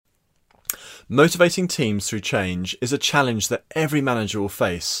Motivating teams through change is a challenge that every manager will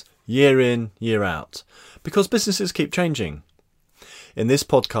face year in, year out, because businesses keep changing. In this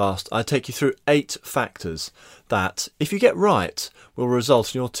podcast, I take you through 8 factors that, if you get right, will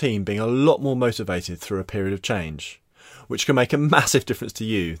result in your team being a lot more motivated through a period of change, which can make a massive difference to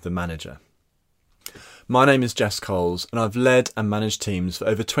you, the manager. My name is Jess Coles, and I've led and managed teams for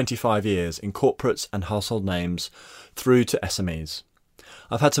over 25 years in corporates and household names through to SMEs.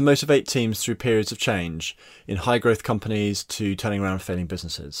 I've had to motivate teams through periods of change, in high-growth companies to turning around failing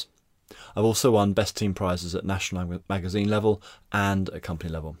businesses. I've also won Best Team prizes at national magazine level and at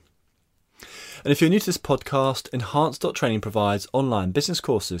company level. And if you're new to this podcast, Enhance.Training provides online business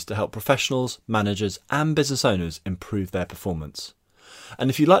courses to help professionals, managers and business owners improve their performance. And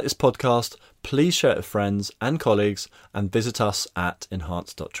if you like this podcast, please share it with friends and colleagues and visit us at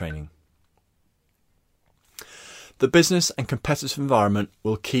Enhance.Training. The business and competitive environment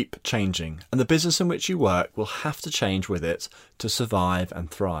will keep changing, and the business in which you work will have to change with it to survive and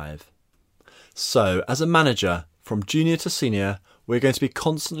thrive. So, as a manager, from junior to senior, we're going to be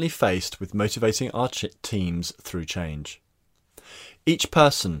constantly faced with motivating our teams through change. Each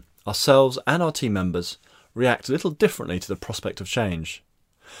person, ourselves and our team members, react a little differently to the prospect of change.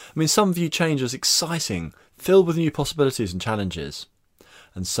 Some view change as exciting, filled with new possibilities and challenges,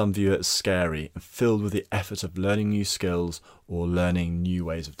 and some view it as scary and filled with the effort of learning new skills or learning new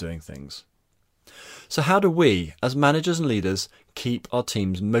ways of doing things. So how do we, as managers and leaders, keep our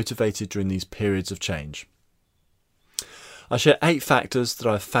teams motivated during these periods of change? I share 8 factors that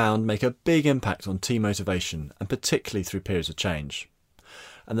I've found make a big impact on team motivation, and particularly through periods of change.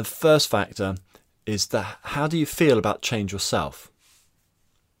 And the first factor is how do you feel about change yourself?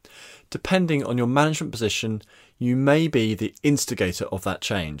 Depending on your management position, you may be the instigator of that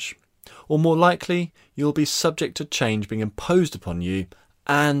change, or more likely, you'll be subject to change being imposed upon you,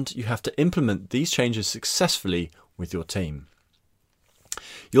 and you have to implement these changes successfully with your team.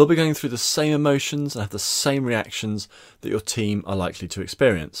 You'll be going through the same emotions and have the same reactions that your team are likely to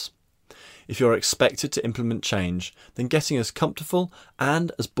experience. If you're expected to implement change, then getting as comfortable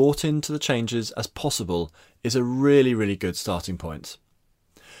and as bought into the changes as possible is a really, really good starting point.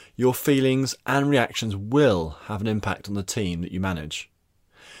 Your feelings and reactions will have an impact on the team that you manage.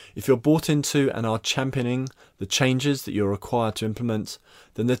 If you're bought into and are championing the changes that you're required to implement,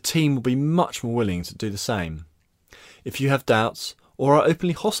 then the team will be much more willing to do the same. If you have doubts or are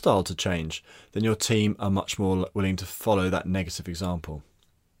openly hostile to change, then your team are much more willing to follow that negative example.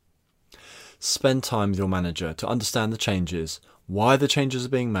 Spend time with your manager to understand the changes, why the changes are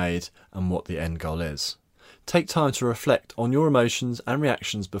being made, and what the end goal is. Take time to reflect on your emotions and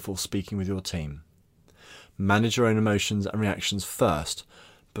reactions before speaking with your team. Manage your own emotions and reactions first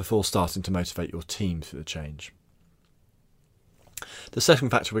before starting to motivate your team through the change. The second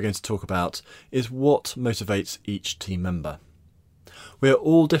factor we're going to talk about is what motivates each team member. We are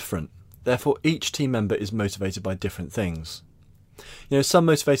all different, therefore each team member is motivated by different things. Some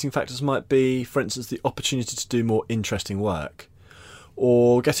motivating factors might be, for instance, the opportunity to do more interesting work,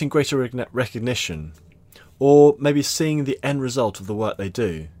 or getting greater recognition, or maybe seeing the end result of the work they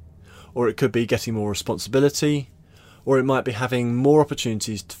do, or it could be getting more responsibility, or it might be having more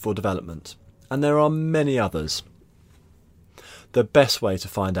opportunities for development, and there are many others. The best way to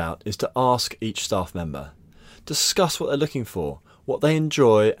find out is to ask each staff member. Discuss what they're looking for, what they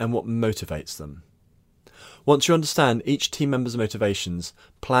enjoy and what motivates them. Once you understand each team member's motivations,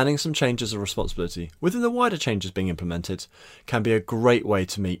 planning some changes of responsibility within the wider changes being implemented can be a great way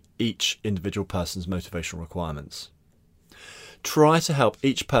to meet each individual person's motivational requirements. Try to help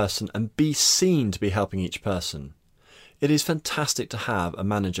each person and be seen to be helping each person. It is fantastic to have a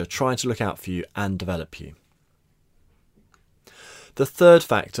manager trying to look out for you and develop you. The third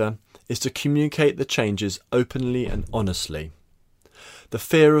factor is to communicate the changes openly and honestly. The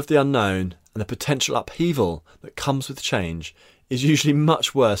fear of the unknown and the potential upheaval that comes with change is usually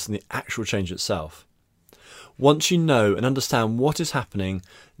much worse than the actual change itself. Once you know and understand what is happening,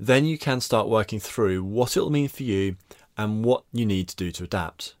 then you can start working through what it will mean for you and what you need to do to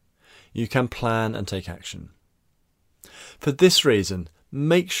adapt. You can plan and take action. For this reason,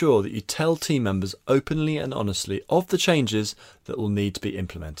 make sure that you tell team members openly and honestly of the changes that will need to be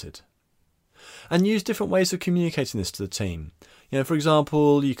implemented. And use different ways of communicating this to the team. For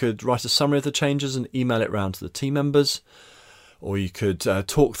example, you could write a summary of the changes and email it round to the team members, or you could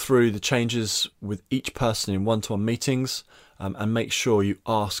talk through the changes with each person in one-to-one meetings and make sure you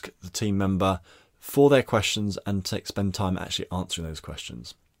ask the team member for their questions and spend time actually answering those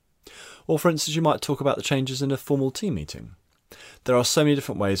questions. Or for instance, you might talk about the changes in a formal team meeting. There are so many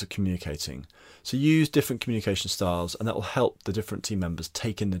different ways of communicating, so use different communication styles and that will help the different team members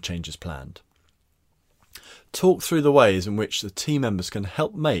take in the changes planned. Talk through the ways in which the team members can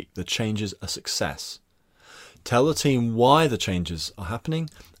help make the changes a success. Tell the team why the changes are happening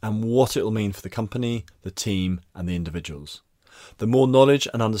and what it will mean for the company, the team, and the individuals. The more knowledge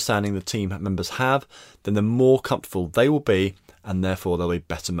and understanding the team members have, then the more comfortable they will be, and therefore they'll be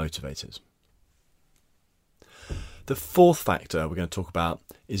better motivated. The fourth factor we're going to talk about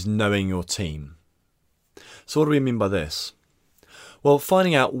is knowing your team. So what do we mean by this? Well,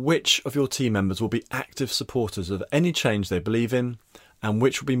 finding out which of your team members will be active supporters of any change they believe in, and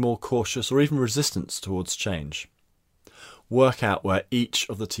which will be more cautious or even resistant towards change. Work out where each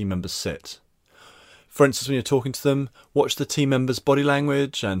of the team members sit. For instance, when you're talking to them, watch the team members' body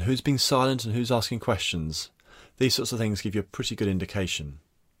language and who's being silent and who's asking questions. These sorts of things give you a pretty good indication.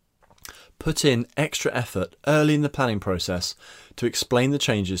 Put in extra effort early in the planning process to explain the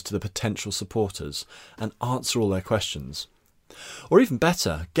changes to the potential supporters and answer all their questions. Or even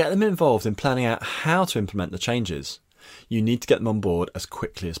better, get them involved in planning out how to implement the changes. You need to get them on board as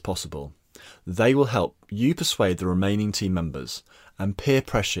quickly as possible. They will help you persuade the remaining team members, and peer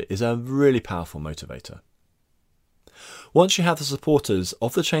pressure is a really powerful motivator. Once you have the supporters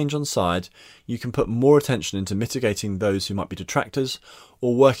of the change on side, you can put more attention into mitigating those who might be detractors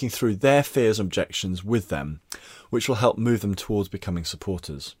or working through their fears and objections with them, which will help move them towards becoming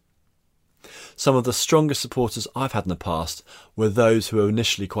supporters. Some of the strongest supporters I've had in the past were those who were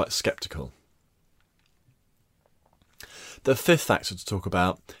initially quite sceptical. The fifth factor to talk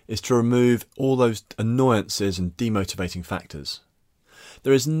about is to remove all those annoyances and demotivating factors.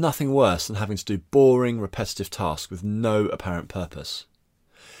 There is nothing worse than having to do boring, repetitive tasks with no apparent purpose.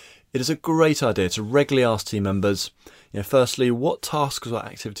 It is a great idea to regularly ask team members, firstly, what tasks or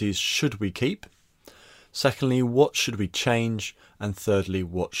activities should we keep? Secondly, what should we change? And thirdly,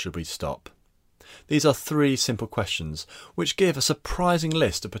 what should we stop? These are three simple questions which give a surprising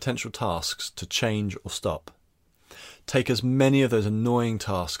list of potential tasks to change or stop. Take as many of those annoying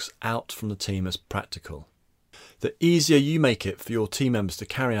tasks out from the team as practical. The easier you make it for your team members to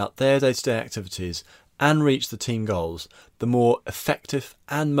carry out their day-to-day activities and reach the team goals, the more effective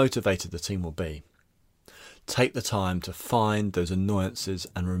and motivated the team will be. Take the time to find those annoyances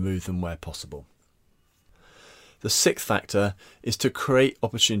and remove them where possible. The sixth factor is to create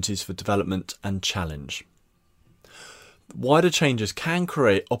opportunities for development and challenge. Wider changes can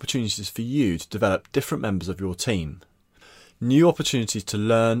create opportunities for you to develop different members of your team. New opportunities to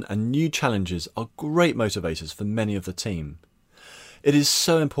learn and new challenges are great motivators for many of the team. It is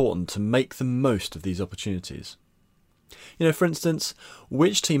so important to make the most of these opportunities. For instance,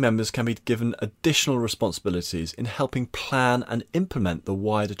 which team members can be given additional responsibilities in helping plan and implement the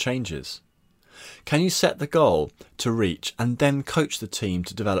wider changes? Can you set the goal to reach and then coach the team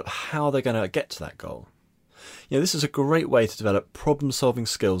to develop how they're going to get to that goal? This is a great way to develop problem-solving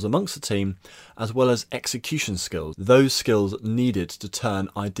skills amongst the team, as well as execution skills, those skills needed to turn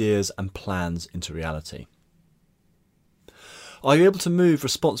ideas and plans into reality. Are you able to move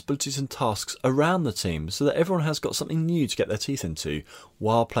responsibilities and tasks around the team so that everyone has got something new to get their teeth into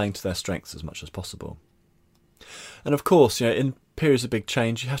while playing to their strengths as much as possible? And of course, in periods of big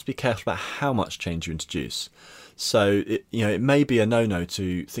change, you have to be careful about how much change you introduce. So it may be a no-no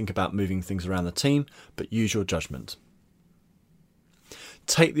to think about moving things around the team, but use your judgment.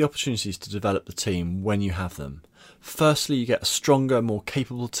 Take the opportunities to develop the team when you have them. Firstly, you get a stronger, more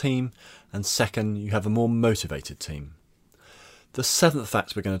capable team, and second, you have a more motivated team. The seventh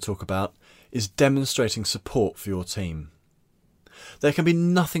factor we're going to talk about is demonstrating support for your team. There can be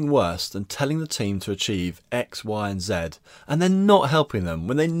nothing worse than telling the team to achieve X, Y, and Z, and then not helping them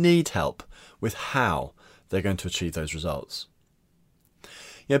when they need help with how they're going to achieve those results.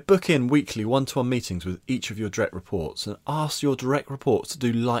 Book in weekly one-to-one meetings with each of your direct reports and ask your direct reports to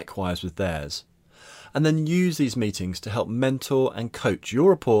do likewise with theirs. And then use these meetings to help mentor and coach your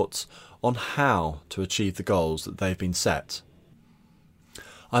reports on how to achieve the goals that they've been set.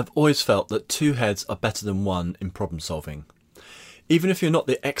 I've always felt that two heads are better than one in problem solving. Even if you're not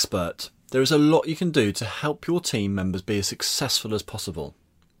the expert, there is a lot you can do to help your team members be as successful as possible.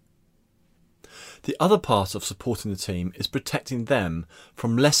 The other part of supporting the team is protecting them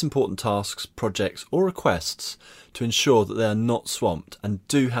from less important tasks, projects or requests to ensure that they are not swamped and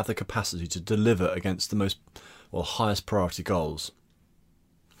do have the capacity to deliver against the highest priority goals.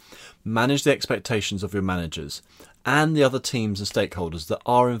 Manage the expectations of your managers and the other teams and stakeholders that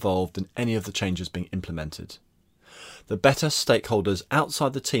are involved in any of the changes being implemented. The better stakeholders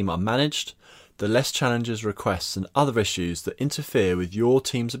outside the team are managed, the less challenges, requests and other issues that interfere with your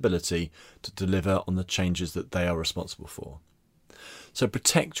team's ability to deliver on the changes that they are responsible for. So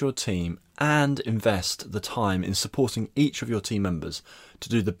protect your team and invest the time in supporting each of your team members to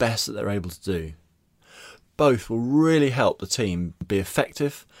do the best that they're able to do. Both will really help the team be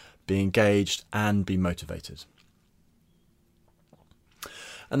effective, be engaged, and be motivated.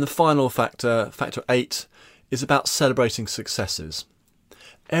 And the final factor, factor 8, is about celebrating successes.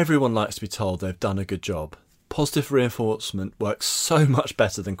 Everyone likes to be told they've done a good job. Positive reinforcement works so much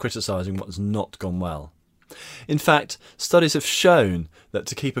better than criticising what has not gone well. In fact, studies have shown that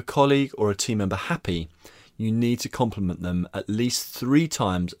to keep a colleague or a team member happy, you need to compliment them at least 3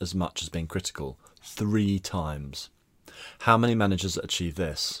 times as much as being critical. 3 times. How many managers achieve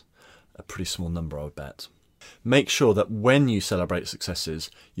this? A pretty small number, I would bet. Make sure that when you celebrate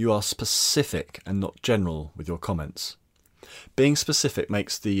successes, you are specific and not general with your comments. Being specific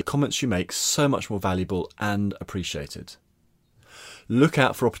makes the comments you make so much more valuable and appreciated. Look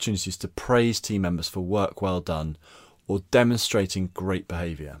out for opportunities to praise team members for work well done or demonstrating great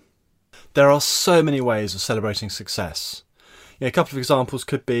behaviour. There are so many ways of celebrating success. A couple of examples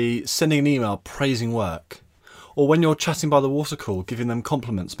could be sending an email praising work, or when you're chatting by the water cooler giving them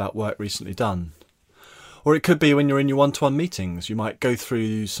compliments about work recently done. Or it could be when you're in your one-to-one meetings, you might go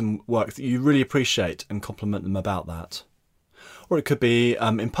through some work that you really appreciate and compliment them about that. Or it could be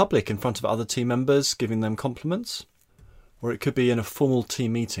in public in front of other team members giving them compliments. Or it could be in a formal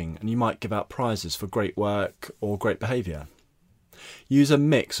team meeting and you might give out prizes for great work or great behaviour. Use a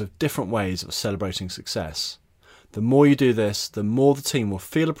mix of different ways of celebrating success. The more you do this, the more the team will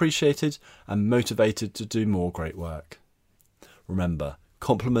feel appreciated and motivated to do more great work. Remember,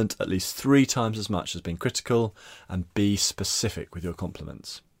 compliment at least 3 times as much as being critical and be specific with your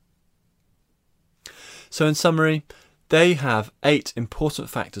compliments. So in summary, they have 8 important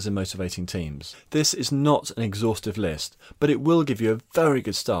factors in motivating teams. This is not an exhaustive list, but it will give you a very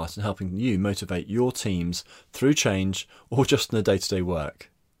good start in helping you motivate your teams through change or just in the day-to-day work.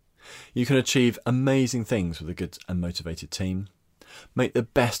 You can achieve amazing things with a good and motivated team. Make the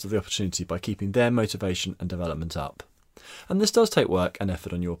best of the opportunity by keeping their motivation and development up. And this does take work and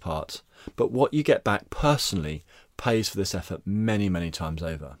effort on your part, but what you get back personally pays for this effort many, many times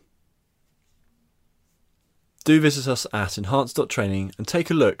over. Do visit us at enhance.training and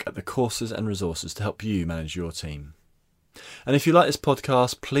take a look at the courses and resources to help you manage your team. And if you like this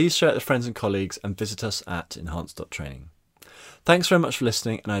podcast, please share it with friends and colleagues and visit us at enhance.training. Thanks very much for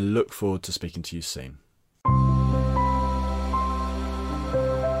listening, and I look forward to speaking to you soon.